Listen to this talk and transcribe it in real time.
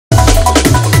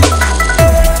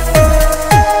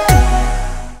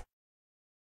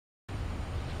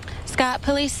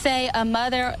Scott, police say a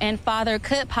mother and father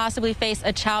could possibly face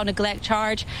a child neglect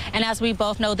charge. And as we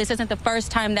both know, this isn't the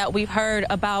first time that we've heard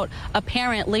about a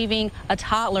parent leaving a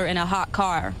toddler in a hot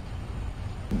car.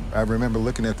 I remember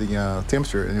looking at the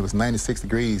temperature, and it was 96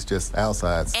 degrees just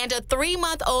outside. And a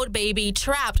 3-month-old baby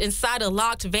trapped inside a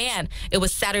locked van. It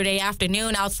was Saturday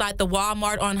afternoon outside the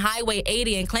Walmart on Highway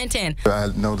 80 in Clinton.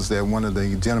 I noticed that one of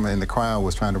the gentlemen in the crowd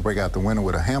was trying to break out the window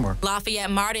with a hammer. Lafayette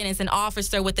Martin is an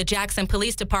officer with the Jackson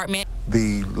Police Department.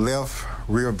 The left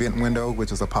rear vent window,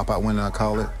 which is a pop-out window, I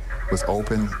call it, was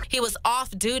open. He was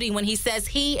off duty when he says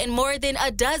he and more than a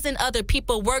dozen other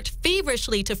people worked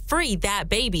feverishly to free that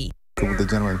baby. The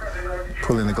gentleman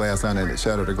pulling the glass down and it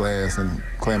shattered the glass and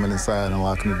climbing inside and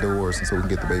locking the doors so we can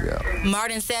get the baby out.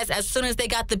 Martin says as soon as they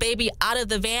got the baby out of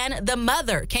the van, the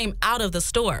mother came out of the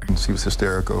store. She was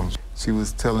hysterical. She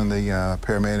was telling the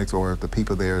paramedics or the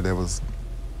people there that was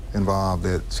involved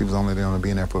that she was only going to be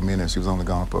in there for a minute. She was only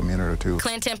gone for a minute or two.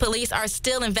 Clinton police are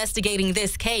still investigating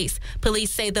this case.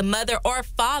 Police say the mother or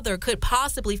father could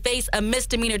possibly face a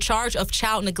misdemeanor charge of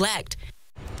child neglect.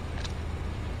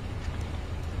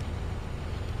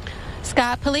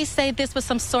 Scott, police say this was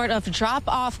some sort of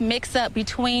drop-off mix-up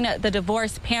between the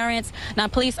divorced parents. Now,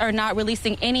 police are not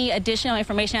releasing any additional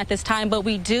information at this time, but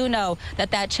we do know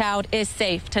that that child is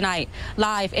safe tonight.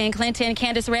 Live in Clinton,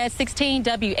 Candace Red, 16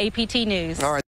 WAPT News. All right.